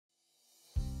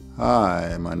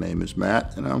Hi, my name is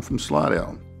Matt and I'm from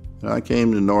Slidell. And I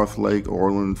came to Northlake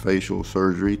Oral Facial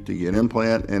Surgery to get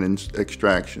implant and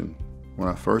extraction. When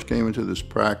I first came into this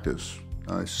practice,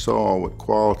 I saw what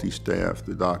quality staff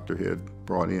the doctor had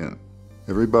brought in.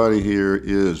 Everybody here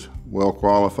is well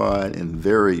qualified and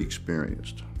very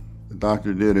experienced. The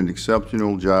doctor did an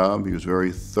exceptional job. He was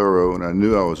very thorough and I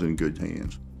knew I was in good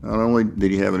hands. Not only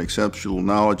did he have an exceptional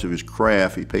knowledge of his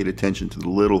craft, he paid attention to the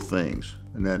little things,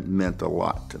 and that meant a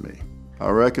lot to me. I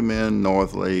recommend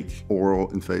Northlake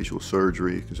Oral and Facial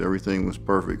Surgery because everything was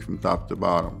perfect from top to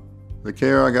bottom. The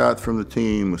care I got from the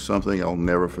team was something I'll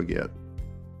never forget.